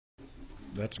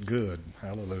That's good.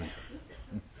 Hallelujah.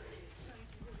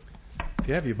 If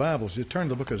you have your Bibles, you turn to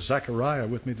the book of Zechariah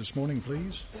with me this morning,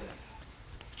 please.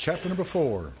 Chapter number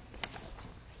 4.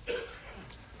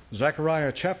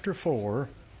 Zechariah chapter 4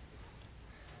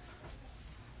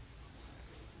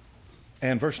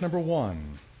 and verse number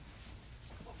 1.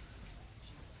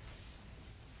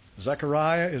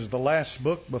 Zechariah is the last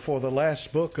book before the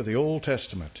last book of the Old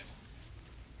Testament.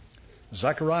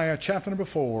 Zechariah chapter number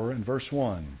 4 and verse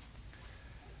 1.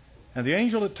 And the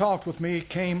angel that talked with me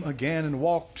came again and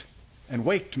walked and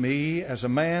waked me as a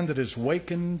man that is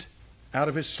wakened out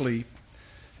of his sleep,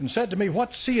 and said to me,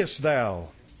 What seest thou?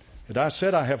 And I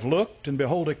said, I have looked, and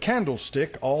behold, a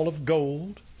candlestick all of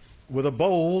gold, with a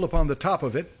bowl upon the top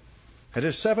of it, and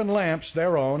his 7 lamps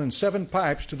thereon, and 7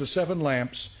 pipes to the 7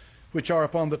 lamps which are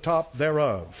upon the top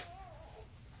thereof.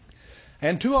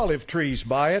 And 2 olive trees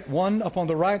by it, one upon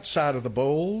the right side of the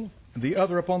bowl, and the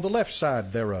other upon the left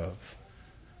side thereof.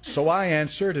 So I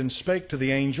answered and spake to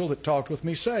the angel that talked with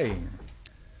me, saying,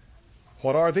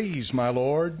 What are these, my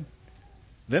Lord?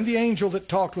 Then the angel that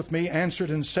talked with me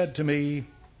answered and said to me,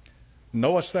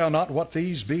 Knowest thou not what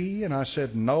these be? And I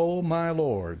said, No, my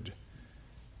Lord.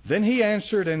 Then he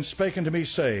answered and spake unto me,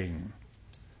 saying,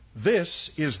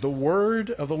 This is the word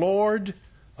of the Lord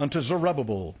unto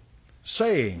Zerubbabel,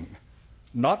 saying,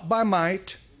 Not by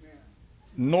might,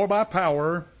 nor by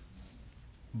power,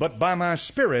 but by my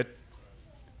Spirit,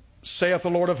 saith the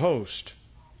Lord of hosts.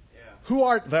 Who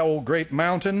art thou, O great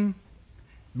mountain?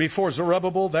 Before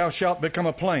Zerubbabel thou shalt become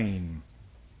a plain.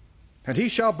 And he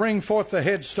shall bring forth the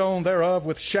headstone thereof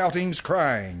with shoutings,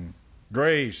 crying,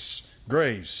 Grace,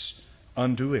 grace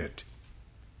unto it.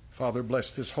 Father, bless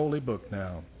this holy book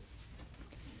now.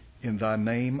 In thy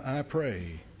name I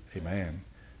pray. Amen.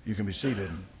 You can be seated.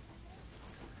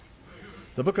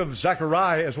 The book of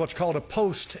Zechariah is what's called a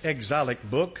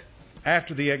post-exilic book.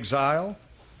 After the exile,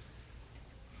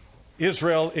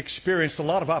 Israel experienced a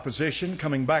lot of opposition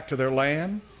coming back to their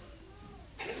land.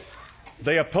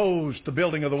 They opposed the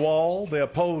building of the wall. They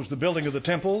opposed the building of the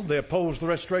temple. They opposed the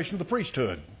restoration of the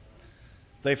priesthood.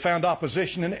 They found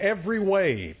opposition in every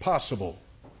way possible.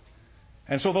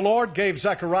 And so the Lord gave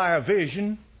Zechariah a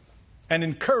vision and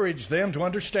encouraged them to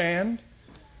understand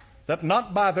that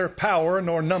not by their power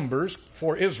nor numbers,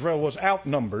 for Israel was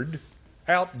outnumbered,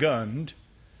 outgunned,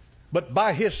 but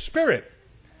by His Spirit,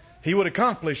 He would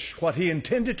accomplish what He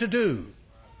intended to do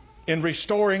in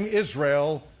restoring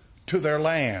Israel to their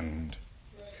land.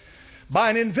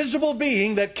 By an invisible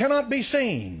being that cannot be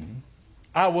seen,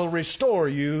 I will restore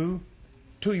you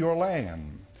to your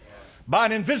land. By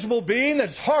an invisible being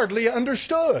that's hardly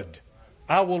understood,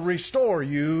 I will restore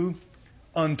you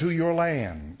unto your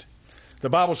land. The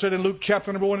Bible said in Luke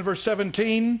chapter number 1 and verse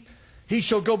 17, He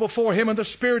shall go before him in the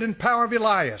spirit and power of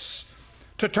Elias,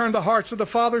 to turn the hearts of the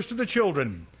fathers to the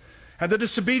children, and the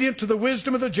disobedient to the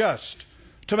wisdom of the just,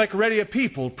 to make ready a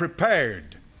people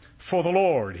prepared for the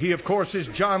Lord. He, of course, is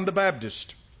John the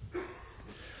Baptist.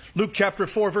 Luke chapter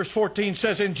 4 verse 14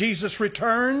 says, And Jesus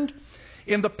returned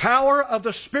in the power of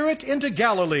the Spirit into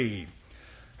Galilee,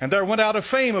 and there went out a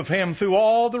fame of him through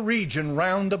all the region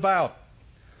round about.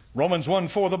 Romans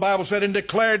 1:4, the Bible said, And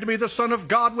declared to be the Son of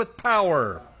God with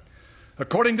power,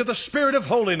 according to the Spirit of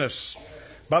holiness,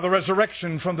 by the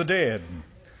resurrection from the dead.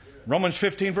 Romans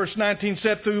 15 verse 19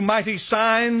 said, Through mighty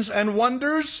signs and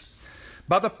wonders,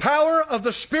 by the power of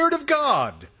the Spirit of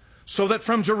God, so that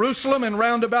from Jerusalem and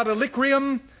round about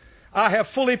Illyricum, I have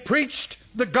fully preached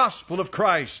the gospel of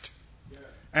Christ.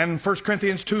 And 1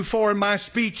 Corinthians 2:4, My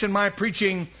speech and my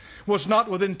preaching was not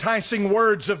with enticing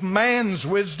words of man's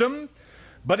wisdom,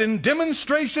 but in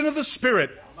demonstration of the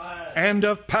Spirit and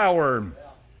of power.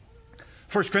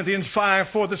 1 Corinthians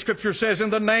 5:4, the Scripture says, In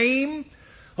the name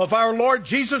of our Lord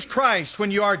Jesus Christ,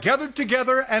 when you are gathered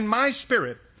together, and my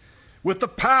Spirit, with the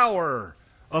power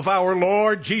of our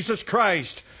Lord Jesus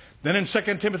Christ. Then in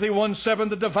 2 Timothy 1:7,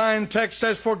 the divine text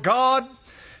says, For God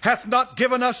hath not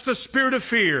given us the spirit of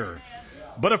fear,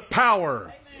 but of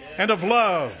power and of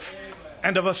love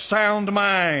and of a sound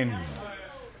mind.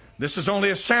 This is only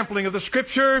a sampling of the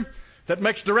Scripture that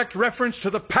makes direct reference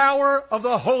to the power of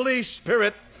the Holy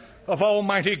Spirit of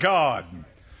Almighty God.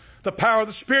 The power of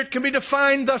the Spirit can be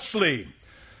defined thusly.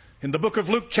 In the book of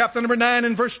Luke chapter number 9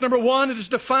 and verse number 1, it is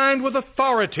defined with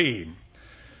authority.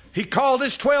 He called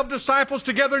His 12 disciples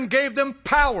together and gave them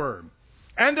power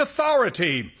and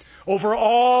authority over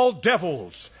all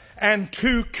devils and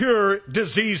to cure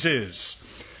diseases.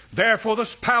 Therefore,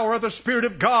 this power of the Spirit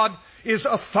of God is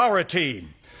authority.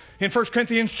 In 1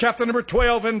 Corinthians chapter number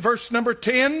 12 and verse number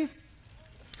 10,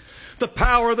 the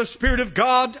power of the Spirit of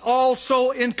God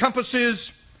also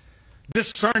encompasses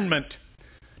discernment.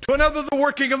 to another the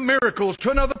working of miracles,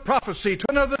 to another prophecy, to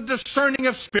another discerning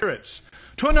of spirits,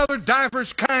 to another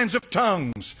divers kinds of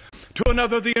tongues, to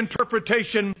another the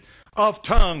interpretation of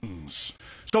tongues.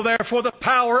 So therefore the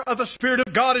power of the Spirit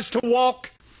of God is to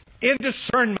walk in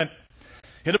discernment.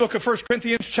 In the book of 1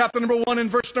 Corinthians chapter number 1 and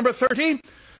verse number 30,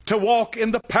 to walk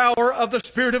in the power of the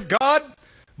Spirit of God,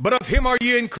 but of him are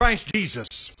ye in Christ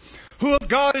Jesus, who of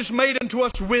God is made unto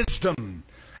us wisdom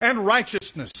and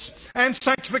righteousness and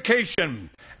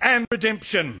sanctification and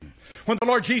redemption. When the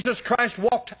Lord Jesus Christ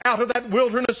walked out of that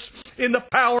wilderness in the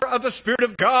power of the Spirit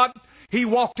of God, he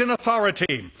walked in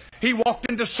authority. He walked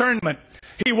in discernment.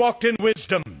 He walked in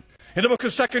wisdom. In the book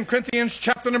of 2 Corinthians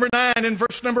chapter number 9 and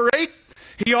verse number 8,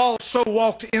 he also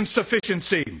walked in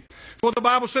sufficiency. For the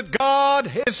Bible said,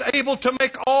 God is able to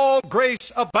make all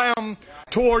grace abound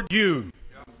toward you,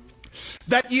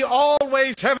 that ye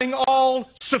always having all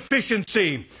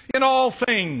sufficiency in all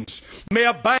things may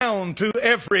abound to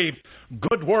every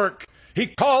good work. He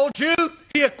called you,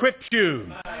 he equips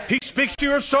you. He speaks to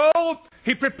your soul,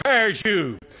 he prepares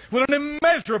you with an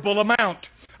immeasurable amount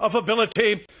of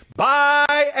ability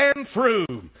by and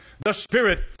through the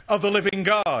Spirit of the living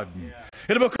God.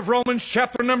 In the book of Romans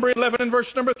chapter number 11 and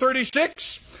verse number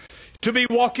 36, to be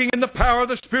walking in the power of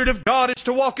the Spirit of God is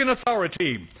to walk in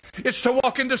authority. It's to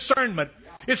walk in discernment.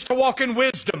 It's to walk in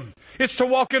wisdom. It's to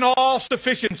walk in all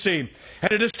sufficiency.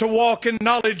 And it is to walk in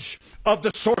knowledge of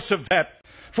the source of that.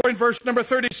 For in verse number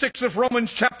 36 of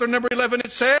Romans chapter number 11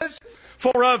 it says,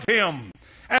 for of him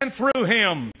and through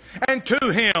him and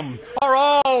to him are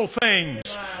all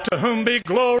things, to whom be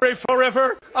glory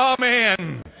forever.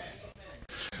 Amen.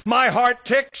 My heart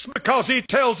ticks because he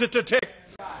tells it to tick.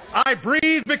 I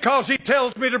breathe because he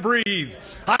tells me to breathe.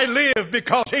 I live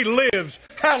because he lives.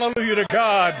 Hallelujah to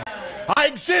God. I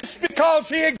exist because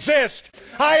he exists.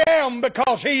 I am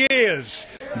because he is.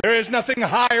 There is nothing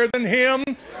higher than him.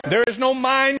 There is no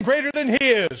mind greater than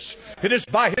his. It is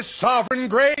by his sovereign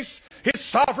grace, his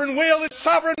sovereign will, his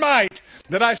sovereign might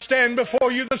that I stand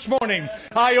before you this morning.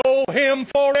 I owe him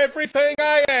for everything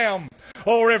I am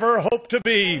or ever hope to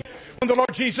be. When the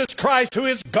Lord Jesus Christ, who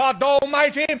is God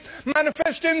Almighty,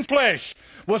 manifest in flesh,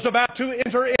 was about to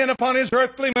enter in upon his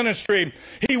earthly ministry,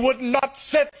 he would not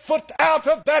set foot out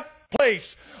of that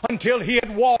place until he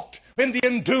had walked in the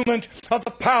endowment of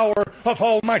the power of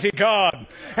Almighty God.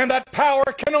 And that power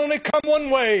can only come one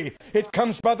way. It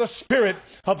comes by the Spirit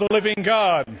of the living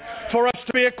God. For us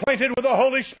to be acquainted with the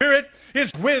Holy Spirit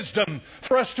is wisdom.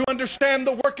 For us to understand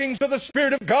the workings of the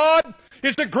Spirit of God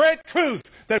is the great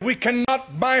truth that we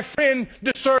cannot, my friend,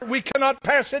 discern. We cannot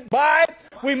pass it by.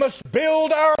 We must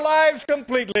build our lives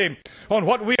completely on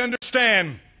what we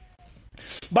understand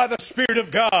by the Spirit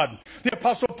of God. The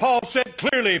Apostle Paul said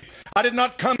clearly, I did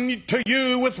not come to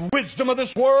you with wisdom of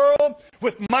this world,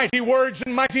 with mighty words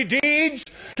and mighty deeds,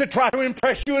 to try to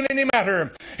impress you in any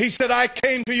matter. He said, I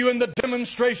came to you in the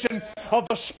demonstration of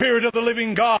the Spirit of the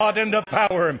living God and of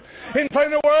power. In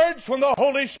plainer words, when the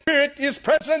Holy Spirit is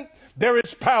present, there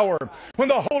is power. When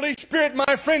the Holy Spirit,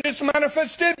 my friend, is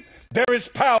manifested, there is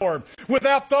power.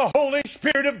 Without the Holy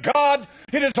Spirit of God,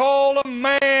 it is all a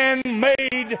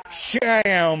man-made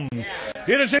sham.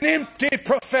 It is an empty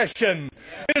profession.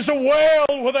 It is a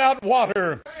well without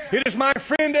water. It is, my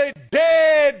friend, a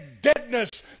deadness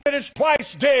that is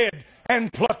twice dead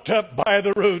and plucked up by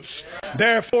the roots.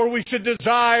 Therefore, we should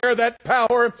desire that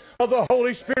power of the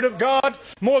Holy Spirit of God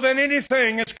more than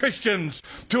anything as Christians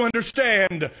to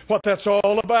understand what that's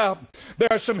all about.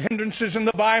 There are some hindrances in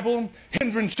the Bible,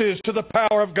 hindrances to the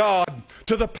power of God,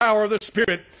 to the power of the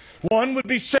Spirit. One would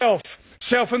be self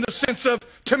in the sense of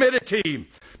timidity,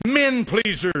 men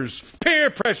pleasers, peer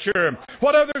pressure,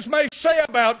 what others may say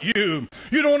about you.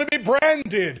 You don't want to be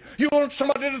branded. You want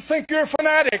somebody to think you're a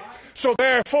fanatic. So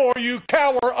therefore you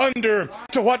cower under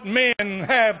to what men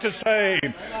have to say.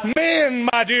 Men,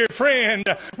 my dear friend,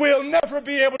 will never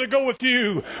be able to go with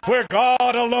you where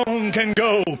God alone can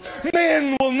go.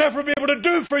 Men will never be able to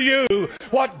do for you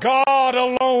what God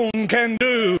alone can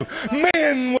do.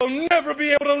 Men will never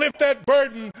be able to lift that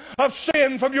burden of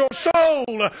sin from your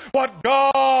soul, what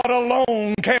God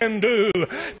alone can do.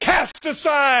 Cast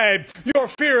aside your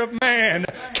fear of man.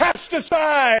 Cast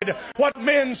aside what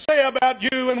men say about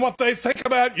you and what they think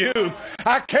about you.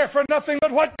 I care for nothing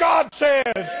but what God says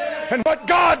and what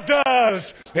God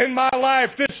does in my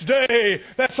life this day.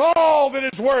 That's all that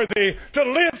is worthy. To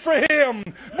live for him,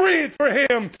 breathe for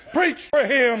him, preach for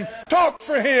him, talk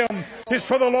for him is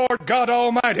for the Lord God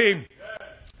Almighty.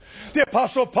 The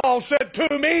Apostle Paul said,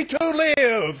 to me to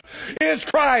live is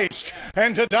Christ,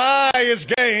 and to die is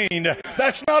gain.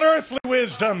 That's not earthly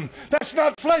wisdom. That's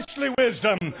not fleshly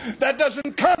wisdom. That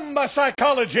doesn't come by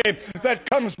psychology. That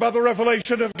comes by the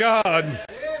revelation of God.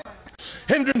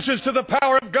 Hindrances to the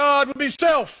power of God would be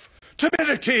self,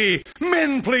 timidity,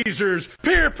 men pleasers,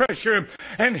 peer pressure,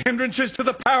 and hindrances to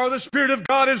the power of the Spirit of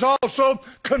God is also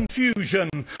confusion.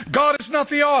 God is not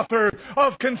the author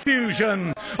of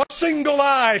confusion. A single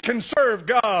eye can serve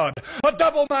God. A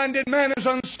double-minded man is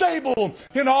unstable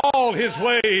in all his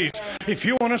ways. If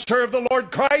you want to serve the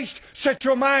Lord Christ, set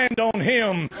your mind on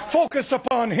Him. Focus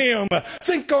upon Him.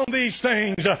 Think on these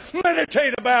things.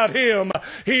 Meditate about Him.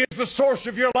 He is the source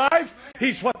of your life.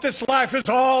 He's what this life is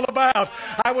all about.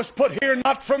 I was put here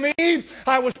not for me.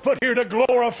 I was put here to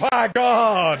glorify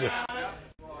God.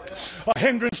 A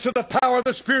hindrance to the power of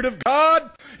the Spirit of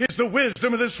God is the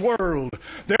wisdom of this world.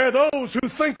 There are those who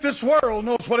think this world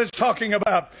knows what it's talking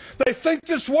about. They think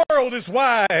this world is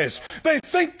wise. They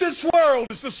think this world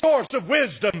is the source of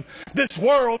wisdom. This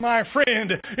world, my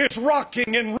friend, is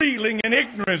rocking and reeling in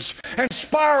ignorance and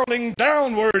spiraling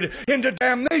downward into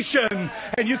damnation.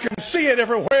 And you can see it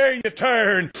everywhere you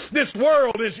turn. This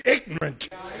world is ignorant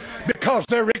because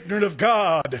they're ignorant of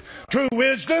God. True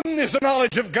wisdom is the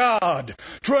knowledge of God.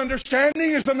 True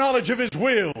understanding is the knowledge of His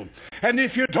will. And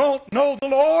if you don't know the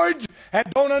Lord and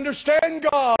don't understand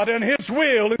God and His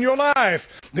will in your life,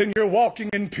 then you're walking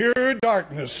in pure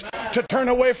darkness. To turn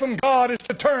away from God is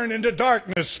to turn into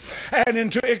darkness and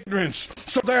into ignorance.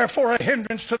 So therefore, a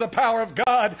hindrance to the power of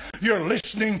God, you're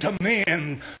listening to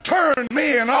men. Turn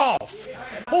men off.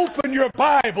 Open your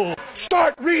Bible.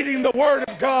 Start reading the Word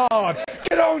of God.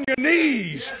 Get on your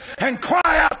knees and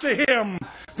cry out to Him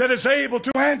that is able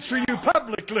to answer you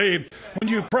publicly when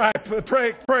you pray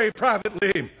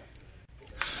privately.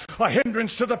 A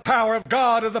hindrance to the power of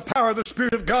God or the power of the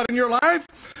Spirit of God in your life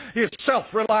is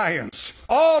self-reliance.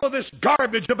 All of this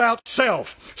garbage about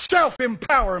self,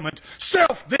 self-empowerment,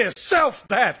 self this, self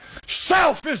that.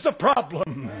 Self is the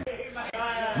problem.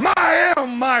 I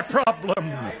am my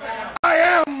problem. I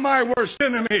am my worst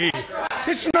enemy.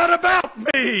 It's not about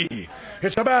me.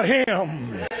 It's about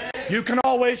Him. You can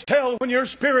always tell when your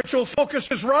spiritual focus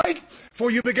is right,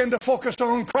 for you begin to focus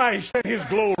on Christ and His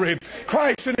glory,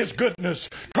 Christ and His goodness,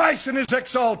 Christ and His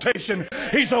exaltation.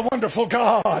 He's a wonderful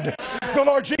God. The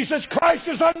Lord Jesus Christ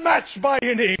is unmatched by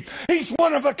any. He's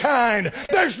one of a kind.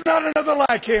 There's not another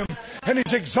like Him. And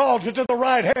He's exalted to the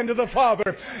right hand of the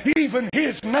Father. Even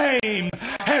His name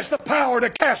has the power to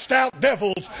cast out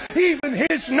devils. Even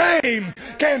His name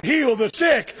can heal the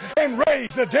sick and raise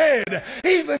the dead.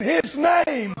 Even His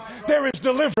name, there is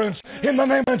deliverance in the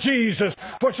name of Jesus.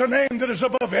 For it's a name that is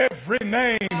above every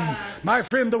name. My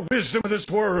friend, the wisdom of this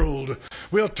world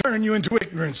will turn you into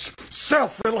ignorance.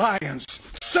 Self-reliance.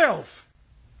 Self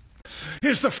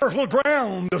is the fertile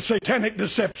ground of satanic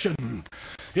deception.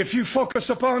 If you focus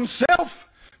upon self,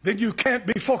 then you can't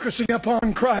be focusing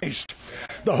upon Christ.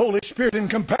 The Holy Spirit in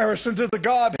comparison to the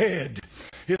Godhead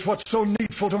is what's so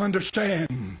needful to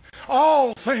understand.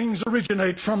 All things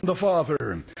originate from the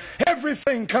Father.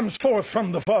 Everything comes forth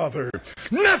from the Father.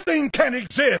 Nothing can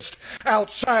exist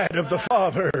outside of the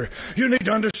Father. You need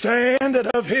to understand that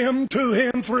of Him, to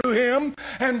Him, through Him,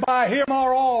 and by Him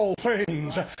are all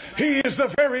things. He is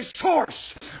the very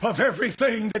source of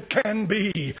everything that can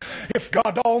be. If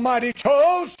God Almighty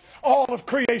chose, all of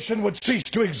creation would cease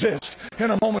to exist in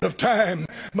a moment of time,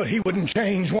 but He wouldn't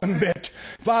change one bit.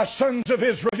 Thy sons of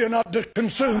Israel, you're not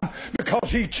consumed,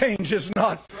 because He changes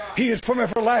not. He is from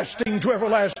everlasting to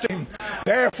everlasting.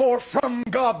 Therefore, from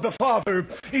God the Father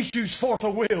issues forth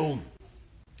a will.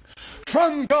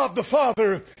 From God the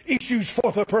Father issues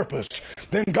forth a purpose.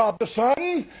 Then God the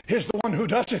Son is the one who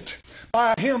does it.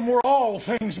 By Him were all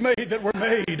things made that were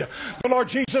made. The Lord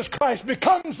Jesus Christ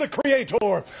becomes the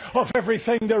creator of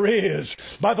everything there is.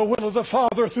 By the will of the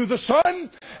Father through the Son,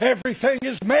 everything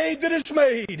is made that is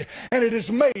made. And it is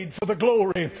made for the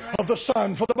glory of the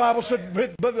Son. For the Bible said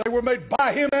they were made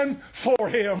by Him and for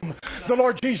Him. The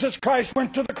Lord Jesus Christ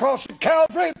went to the cross at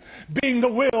Calvary, being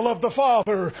the will of the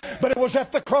Father. But it was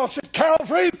at the cross at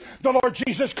Calvary, the Lord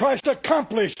Jesus Christ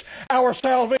accomplished our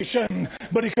salvation,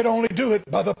 but He could only do it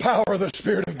by the power of the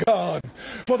Spirit of God.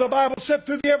 For the Bible said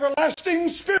through the everlasting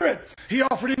Spirit, He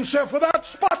offered Himself without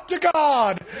spot to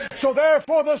God. So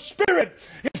therefore the Spirit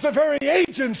is the very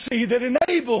agency that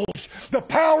enables the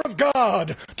power of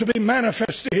God to be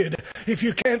manifested. If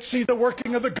you can't see the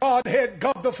working of the Godhead,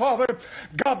 God the Father,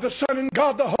 God the Son, and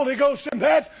God the Holy Ghost in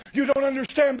that, you don't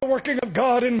understand the working of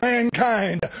God in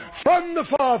mankind. From the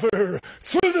Father,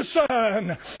 through the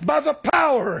Son, by the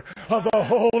power of the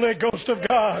Holy Ghost of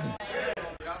God.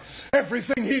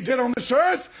 Everything he did on this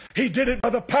earth, he did it by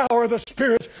the power of the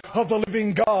Spirit of the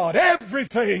living God.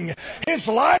 Everything. His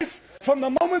life, from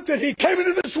the moment that he came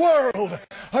into this world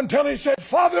until he said,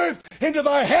 Father, into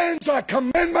thy hands I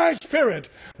commend my spirit,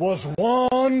 was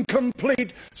one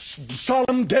complete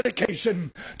solemn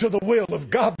dedication to the will of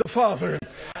God the Father.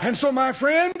 And so, my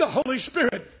friend, the Holy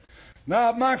Spirit,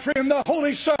 now, my friend, the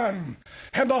Holy Son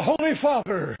and the Holy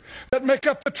Father that make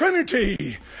up the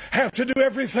Trinity have to do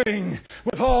everything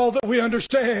with all that we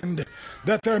understand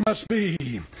that there must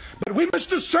be. But we must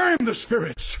discern the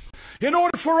spirits. In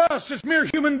order for us as mere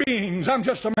human beings, I'm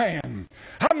just a man.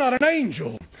 I'm not an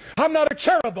angel. I'm not a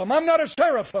cherubim. I'm not a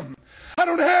seraphim. I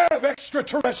don't have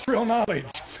extraterrestrial knowledge.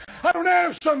 I don't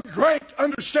have some great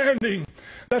understanding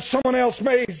that someone else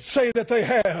may say that they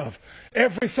have.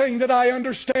 Everything that I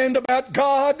understand about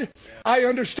God, I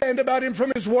understand about Him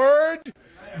from His Word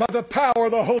by the power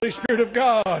of the Holy Spirit of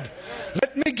God.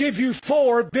 Let me give you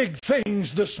 4 big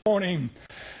things this morning.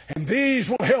 And these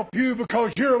will help you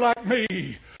because you're like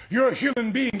me. You're a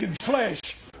human being in flesh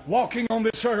walking on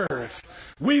this earth.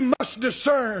 We must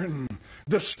discern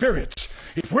the spirits.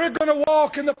 If we're going to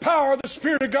walk in the power of the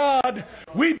Spirit of God,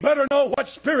 we better know what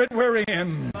spirit we're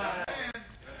in.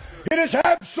 It is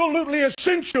absolutely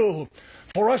essential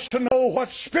for us to know what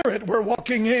spirit we're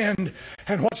walking in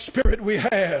and what spirit we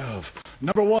have.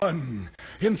 Number 1,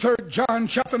 in 3 John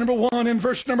chapter number 1 and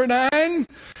verse number 9,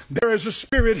 there is a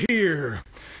spirit here.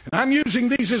 And I'm using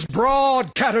these as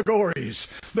broad categories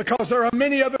because there are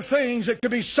many other things that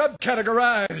could be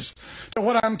subcategorized to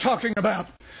what I'm talking about.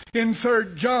 In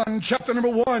 3 John chapter number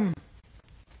 1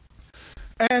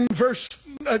 and 3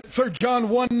 John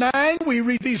 1:9, we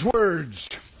read these words.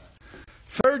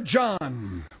 3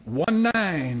 John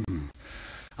 1:9.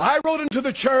 I wrote unto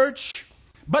the church,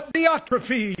 but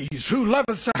Diotrephes, who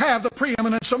loveth to have the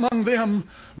preeminence among them,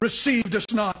 received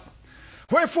us not.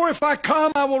 Wherefore, if I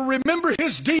come, I will remember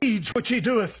his deeds which he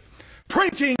doeth,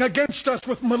 prating against us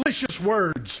with malicious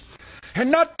words.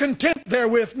 And not content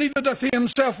therewith, neither doth he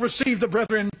himself receive the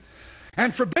brethren,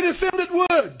 and forbiddeth them that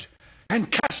would,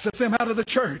 and casteth them out of the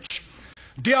church.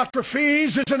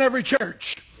 Diotrephes is in every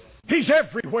church. He's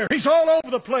everywhere. He's all over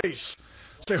the place.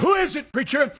 Say, who is it,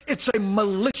 preacher? It's a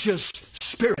malicious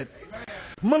spirit.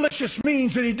 Malicious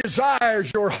means that he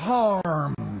desires your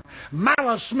harm.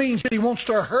 Malice means that he wants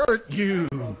to hurt you.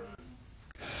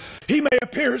 He may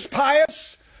appear as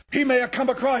pious. He may come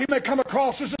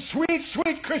across as a sweet,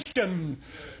 sweet Christian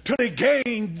till he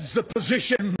gains the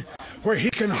position where he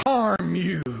can harm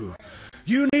you.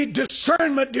 You need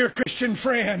discernment, dear Christian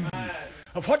friend,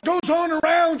 of what goes on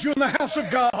around you in the house of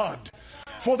God.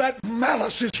 For that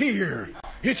malice is here.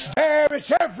 It's there,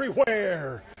 it's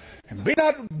everywhere. And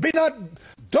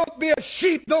don't be a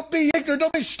sheep, don't be ignorant,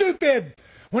 don't be stupid.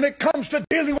 When it comes to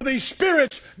dealing with these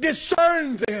spirits,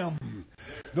 discern them.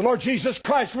 The Lord Jesus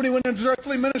Christ, when he went into his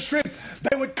earthly ministry,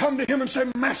 they would come to him and say,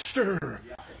 Master,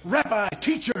 Rabbi,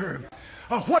 Teacher,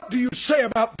 what do you say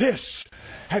about this?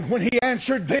 And when he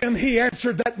answered them, he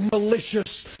answered that malicious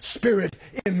spirit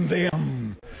in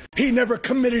them. He never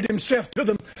committed himself to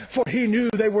them, for he knew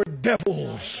they were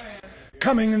devils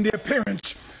coming in the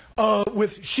appearance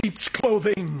with sheep's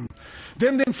clothing.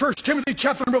 Then in 1 Timothy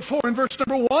chapter number 4 and verse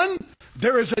number 1,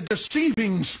 there is a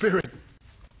deceiving spirit.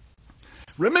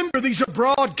 Remember, these are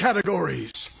broad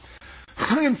categories.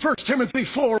 In 1 Timothy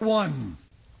 4:1,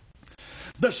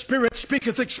 the Spirit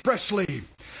speaketh expressly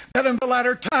that in the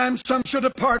latter times some should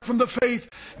depart from the faith,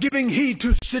 giving heed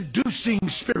to seducing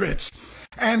spirits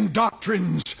and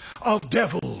doctrines of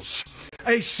devils.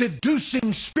 A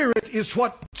seducing spirit is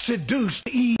what seduced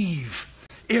Eve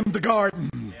in the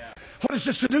garden. What is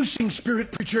a seducing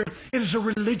spirit, preacher? It is a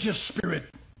religious spirit.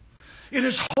 It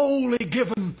is wholly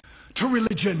given to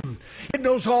religion. It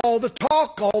knows all the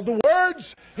talk, all the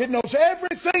words. It knows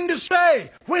everything to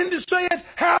say, when to say it,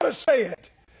 how to say it.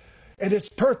 And its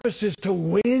purpose is to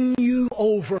win you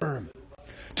over,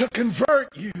 to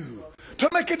convert you, to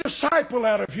make a disciple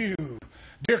out of you.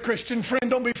 Dear Christian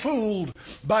friend, don't be fooled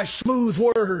by smooth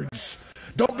words.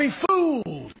 Don't be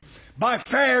fooled by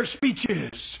fair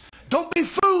speeches. Don't be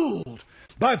fooled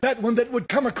by that one that would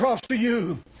come across to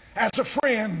you as a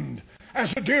friend,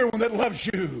 as a dear one that loves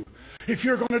you. If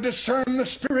you're going to discern the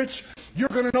spirits, you're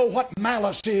going to know what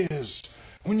malice is.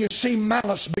 When you see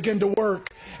malice begin to work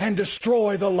and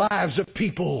destroy the lives of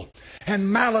people.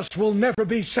 And malice will never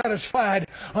be satisfied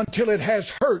until it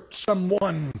has hurt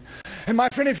someone. And my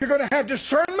friend, if you're going to have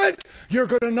discernment, you're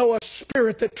going to know a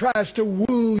spirit that tries to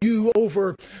woo you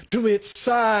over to its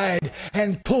side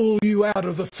and pull you out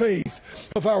of the faith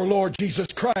of our Lord Jesus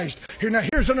Christ.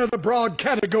 Here's another broad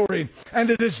category, and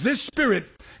it is this spirit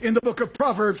in the book of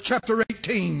Proverbs chapter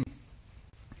 18.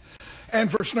 and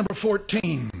verse number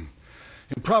 14.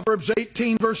 In Proverbs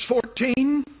 18, verse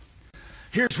 14,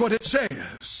 here's what it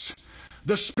says.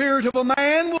 The spirit of a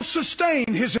man will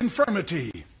sustain his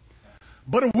infirmity,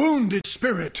 but a wounded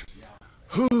spirit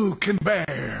who can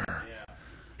bear?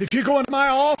 If you go into my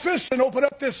office and open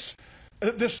up this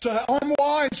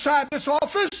armoire inside this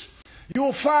office,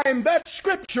 you'll find that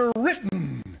scripture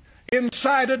written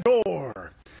inside a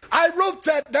door. I wrote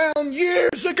that down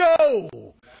years ago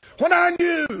when I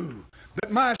knew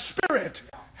that my spirit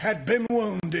had been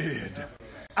wounded.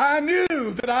 I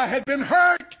knew that I had been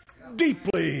hurt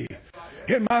deeply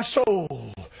in my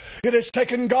soul. It has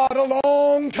taken God a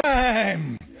long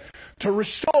time to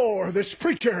restore this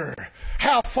preacher.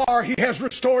 How far he has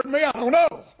restored me, I don't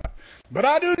know. But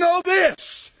I do know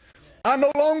this. I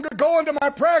no longer go into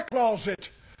my prayer closet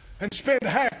and spend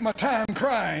half my time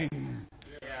crying.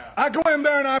 I go in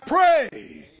there and I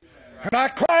pray. And I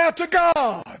cry out to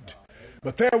God.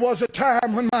 But there was a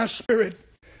time when my spirit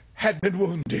had been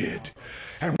wounded.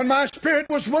 And when my spirit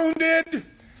was wounded,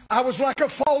 I was like a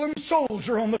fallen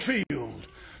soldier on the field.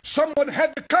 Someone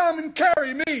had to come and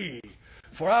carry me,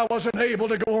 for I wasn't able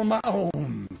to go on my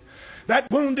own. That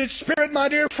wounded spirit, my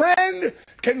dear friend,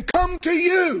 can come to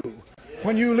you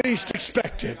when you least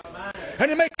expect it. And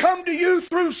it may come to you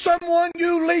through someone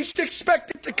you least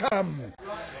expect it to come.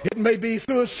 It may be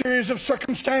through a series of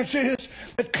circumstances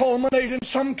that culminate in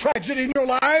some tragedy in your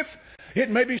life. It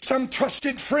may be some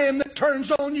trusted friend that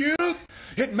turns on you.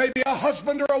 It may be a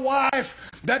husband or a wife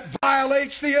that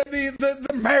violates the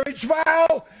marriage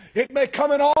vow. It may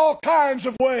come in all kinds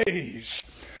of ways.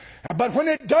 But when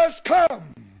it does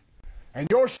come, and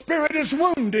your spirit is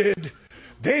wounded,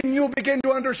 then you'll begin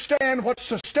to understand what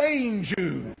sustains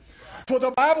you. For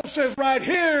the Bible says right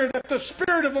here that the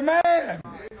spirit of a man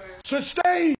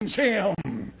sustains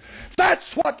him.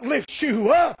 That's what lifts you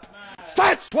up.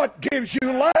 That's what gives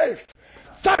you life.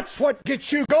 That's what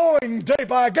gets you going day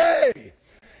by day,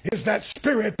 is that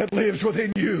spirit that lives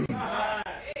within you.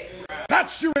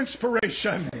 That's your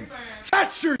inspiration.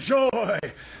 That's your joy.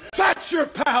 That's your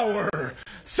power.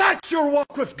 That's your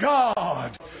walk with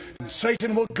God. And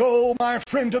Satan will go, my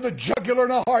friend, to the jugular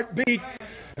in a heartbeat.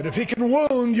 And if he can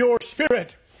wound your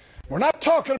spirit, we're not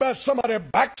talking about somebody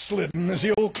backslidden, as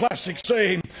the old classics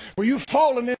say, where you've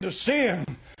fallen into sin.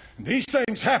 These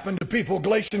things happen to people.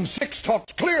 Galatians 6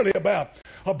 talks clearly about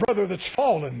a brother that's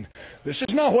fallen. This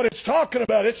is not what it's talking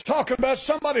about. It's talking about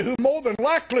somebody who more than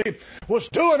likely was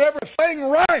doing everything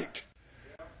right.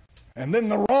 And then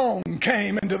the wrong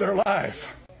came into their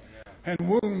life and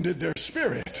wounded their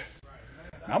spirit.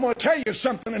 Now, I'm going to tell you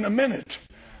something in a minute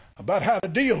about how to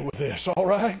deal with this, all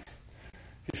right?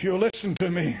 If you'll listen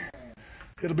to me,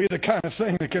 it'll be the kind of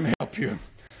thing that can help you.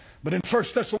 But in 1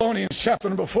 Thessalonians chapter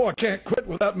number 4, I can't quit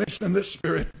without mentioning this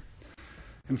spirit.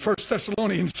 In 1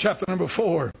 Thessalonians chapter number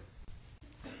 4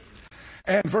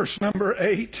 and verse number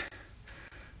 8,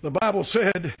 the Bible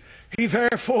said, He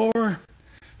therefore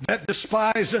that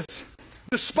despiseth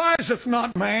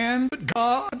not man, but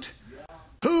God,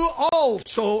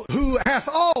 who hath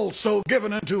also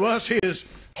given unto us his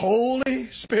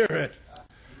Holy Spirit.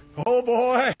 Oh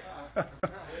boy.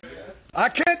 I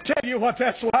can't tell you what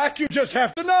that's like. You just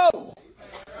have to know.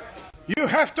 You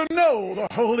have to know the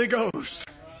Holy Ghost.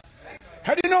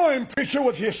 How do you know Him, preacher?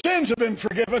 With your sins have been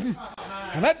forgiven,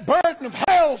 and that burden of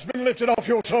hell's been lifted off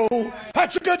your soul.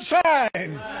 That's a good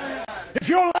sign. If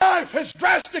your life has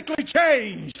drastically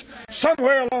changed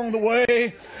somewhere along the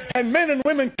way, and men and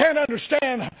women can't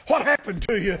understand what happened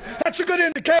to you, that's a good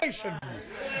indication.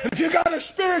 And if you got a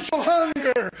spiritual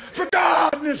hunger for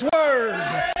God and His Word,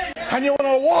 and you want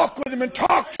to walk with Him and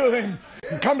talk to Him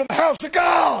and come to the house of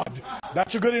God,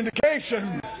 that's a good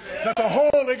indication that the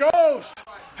Holy Ghost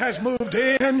has moved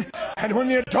in. And when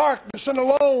you're in darkness and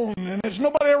alone and there's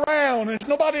nobody around and there's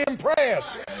nobody to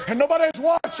impress and nobody's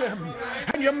watching,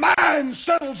 and your mind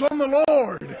settles on the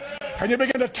Lord and you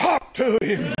begin to talk to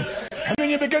Him and then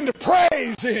you begin to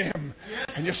praise Him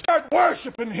and you start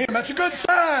worshiping Him, that's a good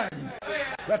sign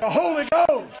that the Holy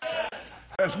Ghost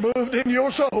has moved in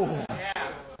your soul.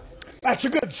 That's a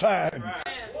good sign.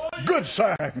 Good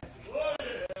sign.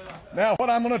 Now, what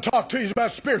I'm going to talk to you is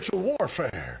about spiritual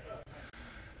warfare.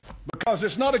 Because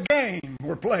it's not a game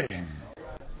we're playing.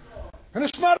 And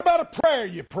it's not about a prayer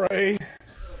you pray.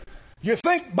 You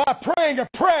think by praying a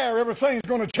prayer everything's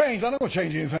going to change. I'm not going to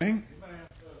change anything.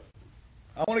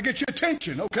 I want to get your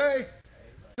attention, okay?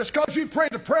 Just because you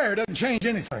prayed a prayer doesn't change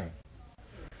anything.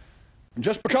 And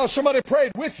just because somebody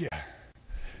prayed with you,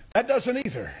 that doesn't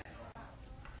either.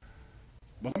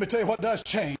 But let me tell you what does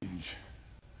change.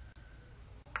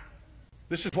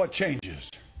 This is what changes.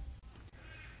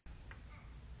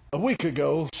 A week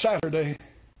ago, Saturday,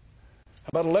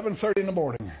 About 11:30 in the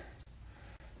morning,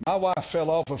 my wife fell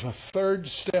off of a third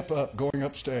step up going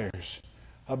upstairs,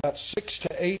 about 6 to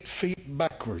 8 feet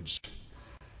backwards,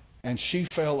 and she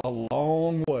fell a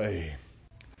long way.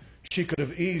 She could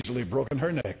have easily broken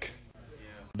her neck,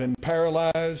 been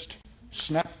paralyzed,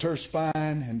 snapped her spine,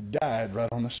 and died right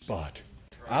on the spot.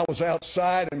 I was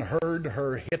outside and heard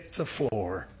her hit the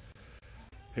floor.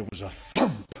 It was a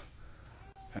thump.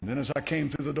 And then as I came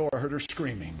through the door, I heard her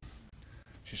screaming.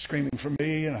 She's screaming for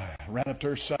me, and I ran up to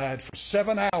her side. For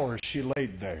 7 hours she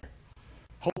laid there,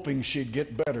 hoping she'd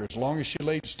get better. As long as she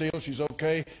laid still, she's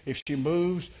okay. If she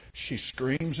moves, she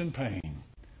screams in pain.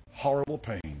 Horrible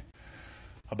pain.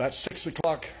 About 6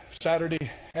 o'clock Saturday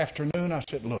afternoon, I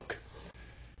said, look,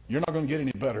 you're not going to get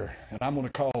any better, and I'm going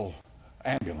to call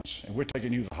ambulance, and we're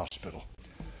taking you to the hospital.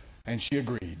 And she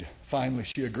agreed. Finally,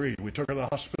 she agreed. We took her to the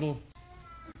hospital.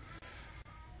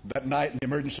 That night in the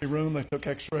emergency room, they took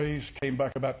x-rays, came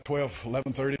back about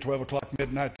 11:30, 12 o'clock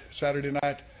midnight, Saturday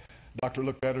night. Doctor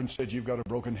looked at her and said, you've got a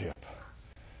broken hip,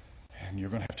 and you're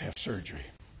going to have surgery.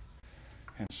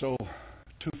 And so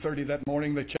 2:30 that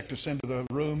morning, they checked us into the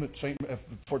room at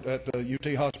the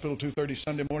UT hospital. 2:30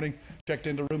 Sunday morning, checked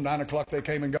into the room. 9 o'clock, they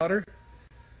came and got her.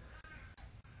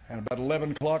 And about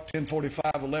 11 o'clock,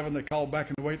 10:45, 11, they called back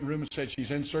in the waiting room and said she's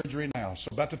in surgery now. So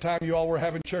about the time you all were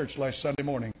having church last Sunday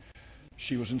morning,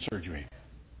 she was in surgery.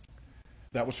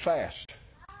 That was fast.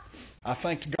 I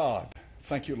thanked God.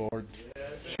 Thank you, Lord.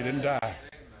 She didn't die.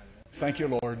 Thank you,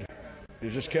 Lord.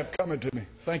 It just kept coming to me.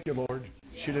 Thank you, Lord.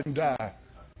 She didn't die.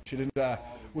 She didn't die.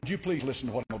 Would you please listen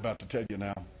to what I'm about to tell you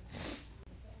now?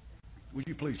 Would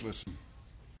you please listen?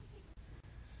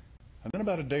 And then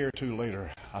about a day or two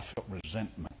later, I felt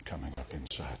resentment coming up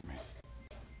inside me.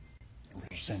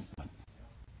 Resentment.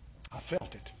 I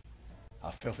felt it.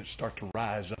 I felt it start to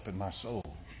rise up in my soul.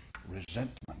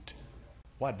 Resentment.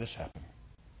 Why did this happen?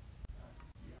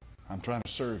 I'm trying to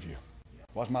serve you.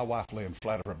 Why's my wife laying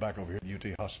flat on her back over here at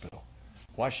UT hospital?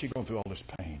 Why is she going through all this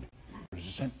pain?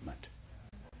 Resentment.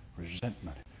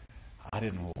 Resentment. I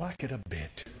didn't like it a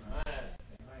bit.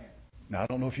 Now, I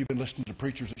don't know if you've been listening to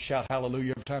preachers that shout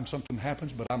hallelujah every time something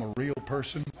happens, but I'm a real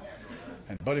person.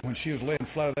 And buddy, when she was laying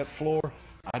flat on that floor,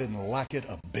 I didn't like it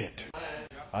a bit.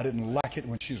 I didn't like it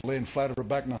when she was laying flat on her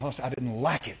back in the hospital. I didn't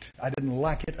like it. I didn't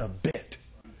like it a bit.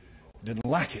 Didn't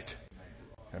like it.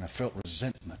 And I felt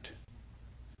resentment.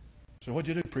 So what'd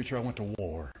you do, preacher? I went to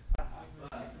war.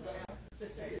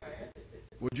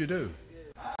 What'd you do?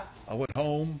 I went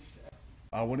home.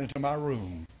 I went into my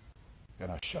room,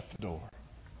 and I shut the door.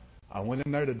 I went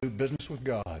in there to do business with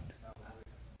God.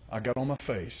 I got on my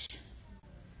face.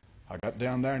 I got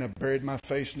down there and I buried my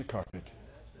face in the carpet.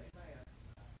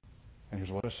 And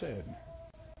here's what I said.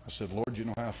 I said, Lord, you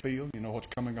know how I feel. You know what's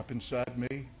coming up inside me.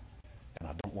 And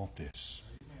I don't want this.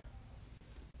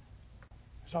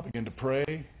 As I began to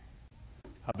pray,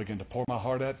 I began to pour my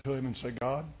heart out to him and say,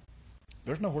 God,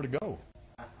 there's nowhere to go.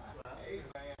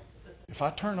 If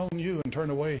I turn on you and turn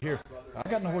away here, I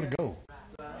got nowhere to go.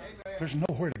 There's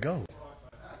nowhere to go.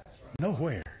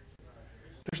 Nowhere.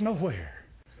 There's nowhere.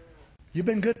 You've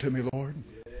been good to me, Lord.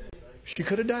 She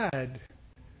could have died.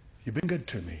 You've been good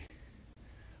to me.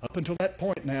 Up until that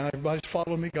point now, everybody's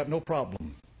following me, got no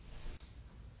problem.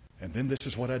 And then this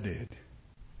is what I did.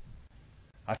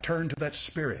 I turned to that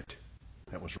spirit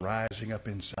that was rising up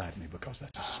inside me, because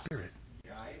that's a spirit.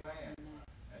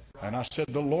 And I said,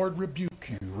 the Lord rebuke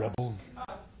you, rebel.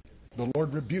 The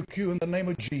Lord rebuke you in the name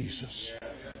of Jesus.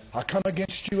 I come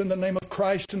against you in the name of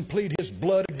Christ and plead his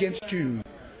blood against you,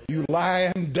 you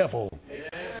lying devil.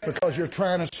 Because you're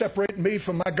trying to separate me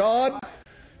from my God.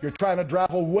 You're trying to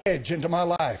drive a wedge into my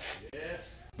life.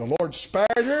 The Lord spared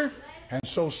her, and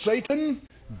so Satan,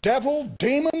 devil,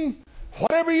 demon,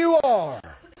 whatever you are,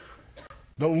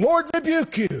 the Lord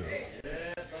rebuke you.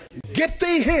 Get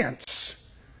thee hence.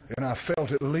 And I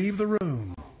felt it leave the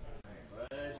room.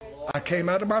 I came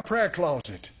out of my prayer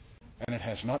closet, and it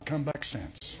has not come back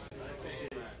since.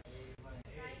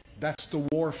 That's the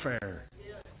warfare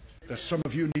that some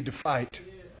of you need to fight,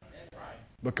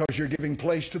 because you're giving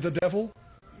place to the devil.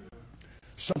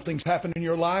 Something's happened in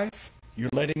your life.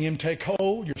 You're letting him take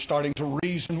hold. You're starting to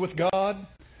reason with God.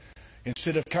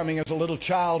 Instead of coming as a little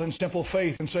child in simple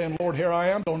faith and saying, Lord, here I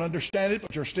am. Don't understand it,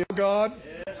 but you're still God.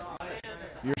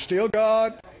 You're still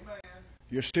God.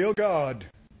 You're still God.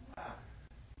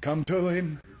 Come to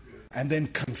him and then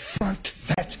confront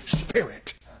that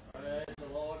spirit.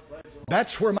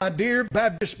 That's where my dear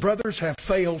Baptist brothers have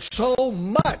failed so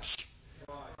much.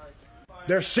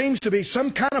 There seems to be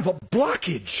some kind of a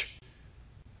blockage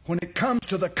when it comes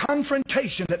to the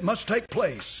confrontation that must take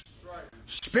place.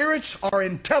 Spirits are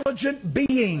intelligent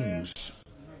beings.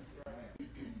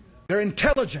 They're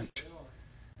intelligent.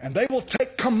 And they will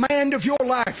take command of your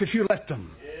life if you let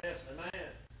them. Yes, amen.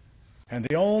 And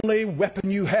the only weapon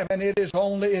you have in it is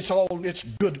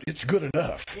it's good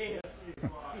enough.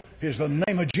 Is the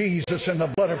name of Jesus and the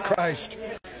blood of Christ.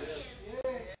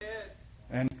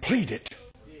 And plead it.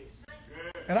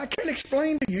 And I can't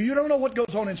explain to you. You don't know what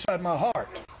goes on inside my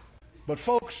heart. But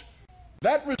folks,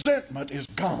 that resentment is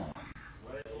gone.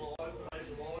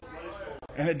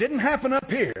 And it didn't happen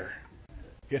up here.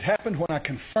 It happened when I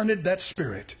confronted that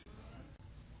spirit.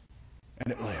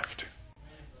 And it left.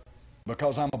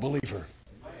 Because I'm a believer.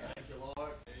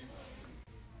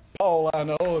 Paul I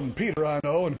know, and Peter I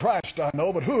know, and Christ I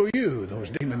know, but who are you? Those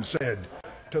demons said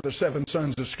to the 7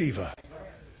 sons of Sceva.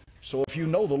 So if you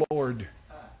know the Lord,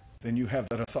 then you have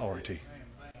that authority.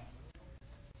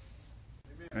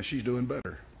 And she's doing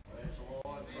better.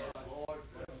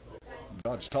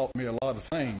 God's taught me a lot of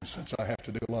things since I have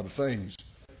to do a lot of things.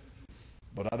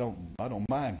 But I don't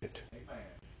mind it.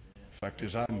 The fact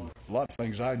is, a lot of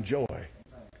things I enjoy.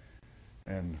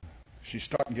 And she's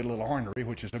starting to get a little ornery,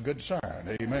 which is a good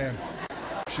sign. Amen.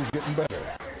 She's getting better.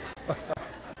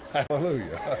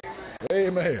 Hallelujah.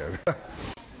 Amen.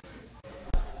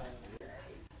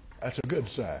 That's a good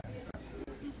sign.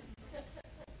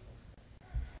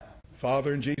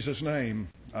 Father, in Jesus' name,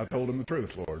 I told him the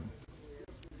truth, Lord.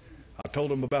 I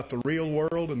told him about the real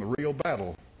world and the real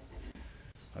battle.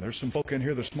 And there's some folk in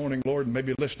here this morning, Lord,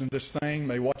 maybe listening to this thing,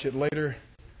 may watch it later.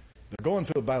 They're going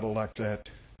through a battle like that.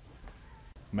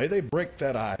 May they break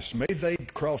that ice. May they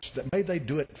cross that. May they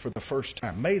do it for the first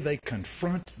time. May they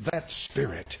confront that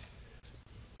spirit.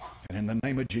 And in the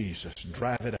name of Jesus,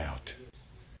 drive it out.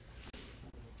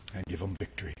 And give them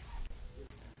victory.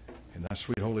 In thy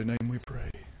sweet holy name we pray.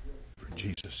 For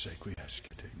Jesus' sake we ask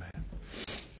it. Amen.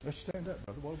 Let's stand up,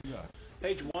 brother. What have we got?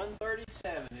 Page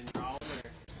 137 in your all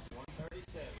there.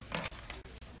 137.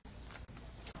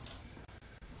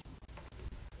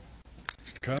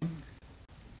 Come.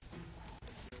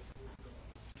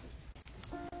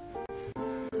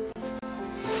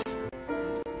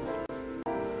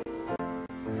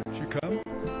 You come.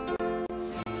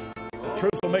 The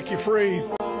truth will make you free.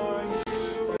 Won't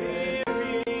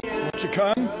you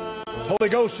come? The Holy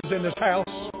Ghost is in this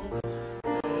house.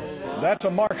 That's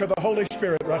a mark of the Holy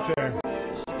Spirit right there.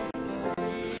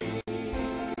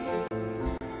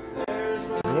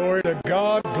 Glory to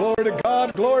God, glory to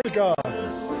God, glory to God.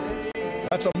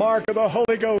 That's a mark of the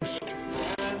Holy Ghost.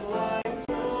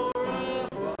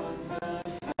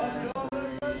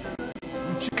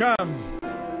 Won't you come?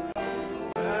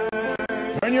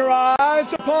 Turn your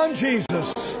eyes upon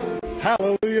Jesus.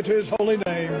 Hallelujah to his holy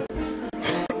name.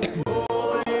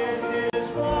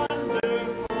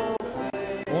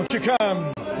 Won't you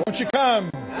come? Won't you come?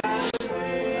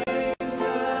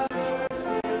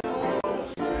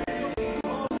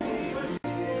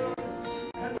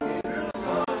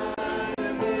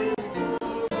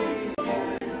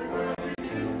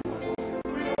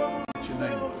 What's your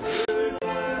name?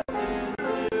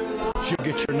 She'll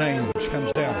get your name when she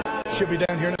comes down. She'll be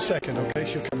down here in a second, okay?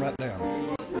 She'll come right down.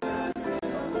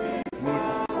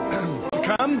 Won't you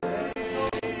come?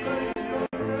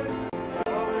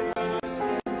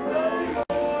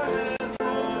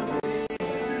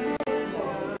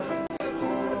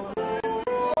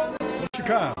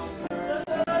 Come.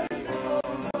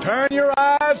 Turn your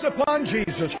eyes upon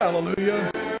Jesus.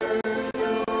 Hallelujah.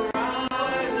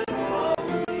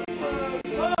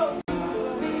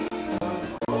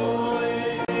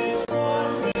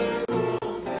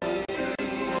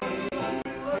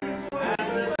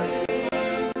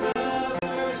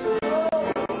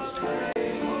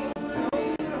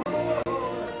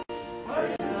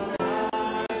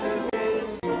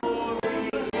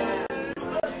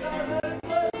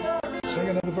 Sing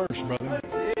another verse, brother.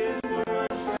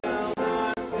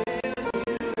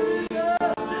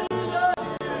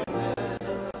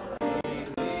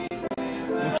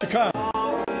 Won't you come?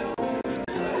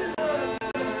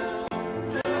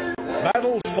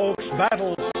 Battles, folks,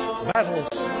 battles,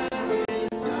 battles.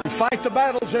 You fight the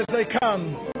battles as they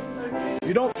come.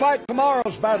 You don't fight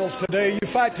tomorrow's battles today. You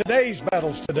fight today's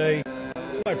battles today.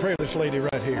 I pray this lady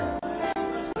right here.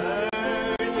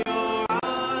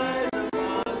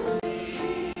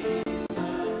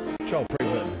 Y'all pray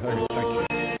with me. Thank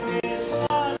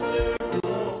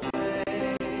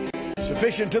you.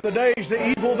 Sufficient to the days the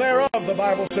evil thereof, the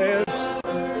Bible says.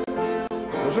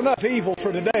 There's enough evil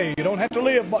for today. You don't have to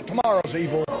live tomorrow's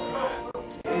evil.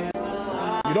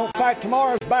 You don't fight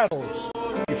tomorrow's battles.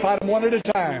 You fight them one at a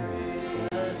time.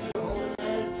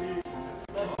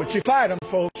 But you fight them,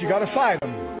 folks. You got to fight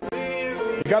them.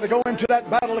 You got to go into that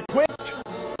battle equipped.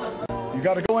 You You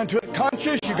got to go into it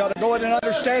conscious. You got to go in and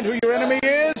understand who your enemy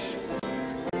is.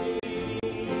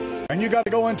 And you got to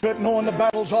go into it knowing the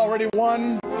battle's already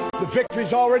won. The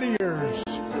victory's already yours.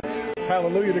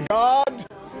 Hallelujah to God.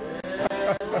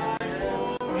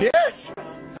 Yes.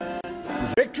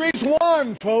 Victory's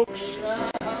won, folks. He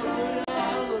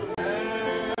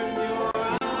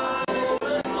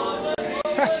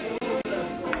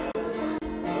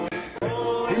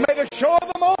made a show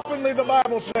of them openly, the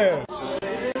Bible says.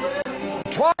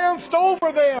 Triumphed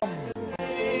over them.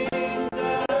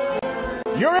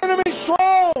 Your enemy's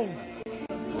strong,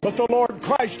 but the Lord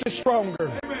Christ is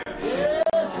stronger.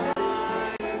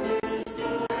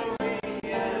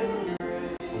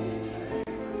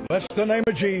 Bless the name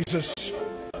of Jesus.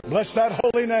 Bless that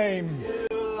holy name.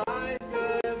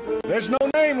 There's no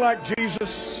name like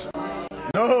Jesus.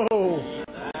 No.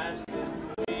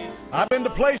 I've been to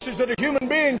places that a human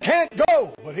being can't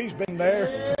go, but He's been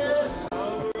there.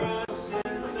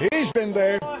 He's been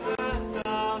there.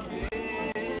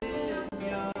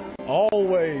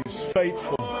 Always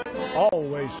faithful.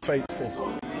 Always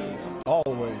faithful.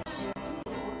 Always.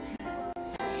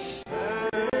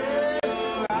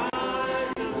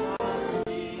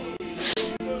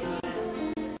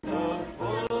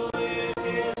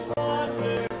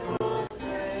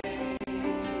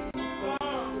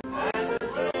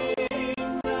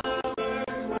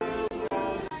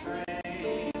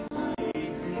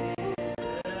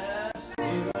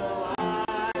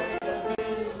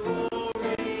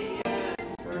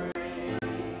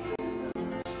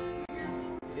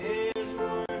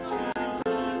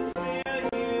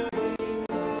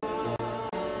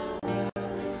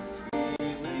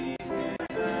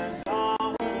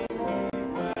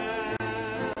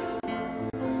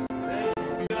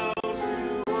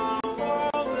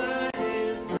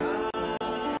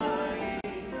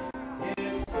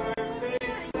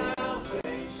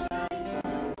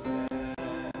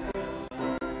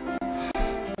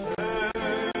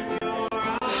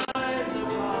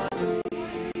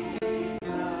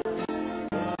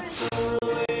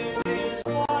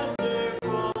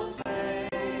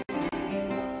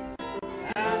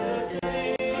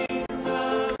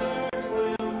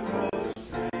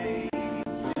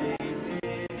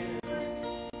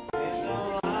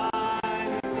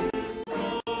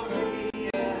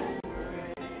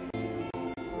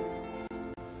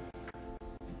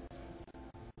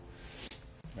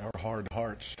 Our hard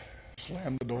hearts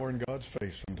slam the door in God's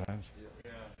face sometimes.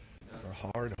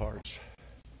 Our hard hearts.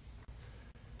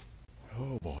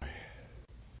 Oh boy.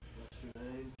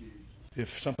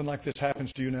 If something like this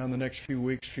happens to you now in the next few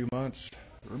weeks, few months,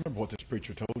 remember what this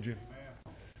preacher told you.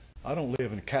 I don't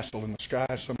live in a castle in the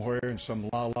sky somewhere in some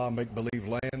la-la make-believe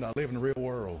land. I live in the real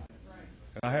world.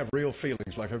 And I have real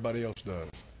feelings like everybody else does.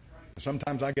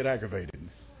 Sometimes I get aggravated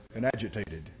and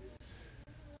agitated.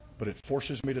 But it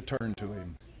forces me to turn to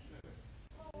Him.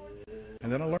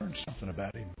 And then I learned something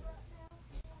about Him.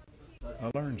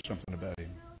 I learned something about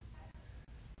Him.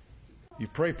 You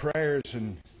pray prayers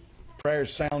and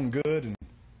prayers sound good. And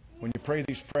when you pray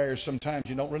these prayers, sometimes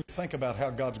you don't really think about how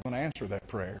God's going to answer that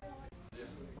prayer.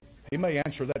 He may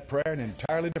answer that prayer in an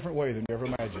entirely different way than you ever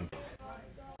imagined.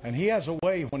 And He has a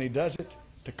way when He does it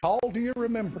to call to your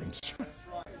remembrance.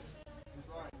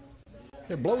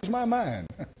 It blows my mind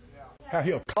how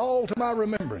He'll call to my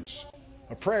remembrance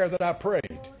a prayer that I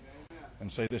prayed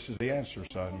and say, this is the answer,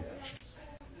 son.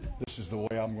 This is the way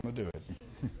I'm going to do it.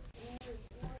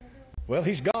 Well,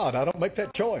 He's God. I don't make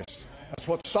that choice. That's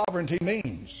what sovereignty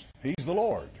means. He's the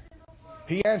Lord.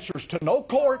 He answers to no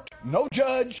court, no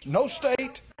judge, no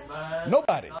state,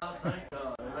 nobody.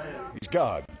 He's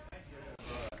God.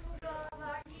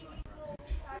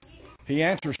 He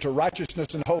answers to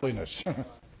righteousness and holiness. You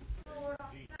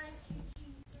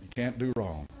can't do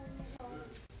wrong.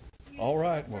 All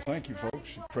right. Well, thank you,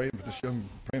 folks. Praying for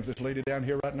this lady down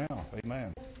here right now.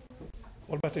 Amen.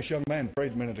 What about this young man who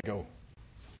prayed a minute ago?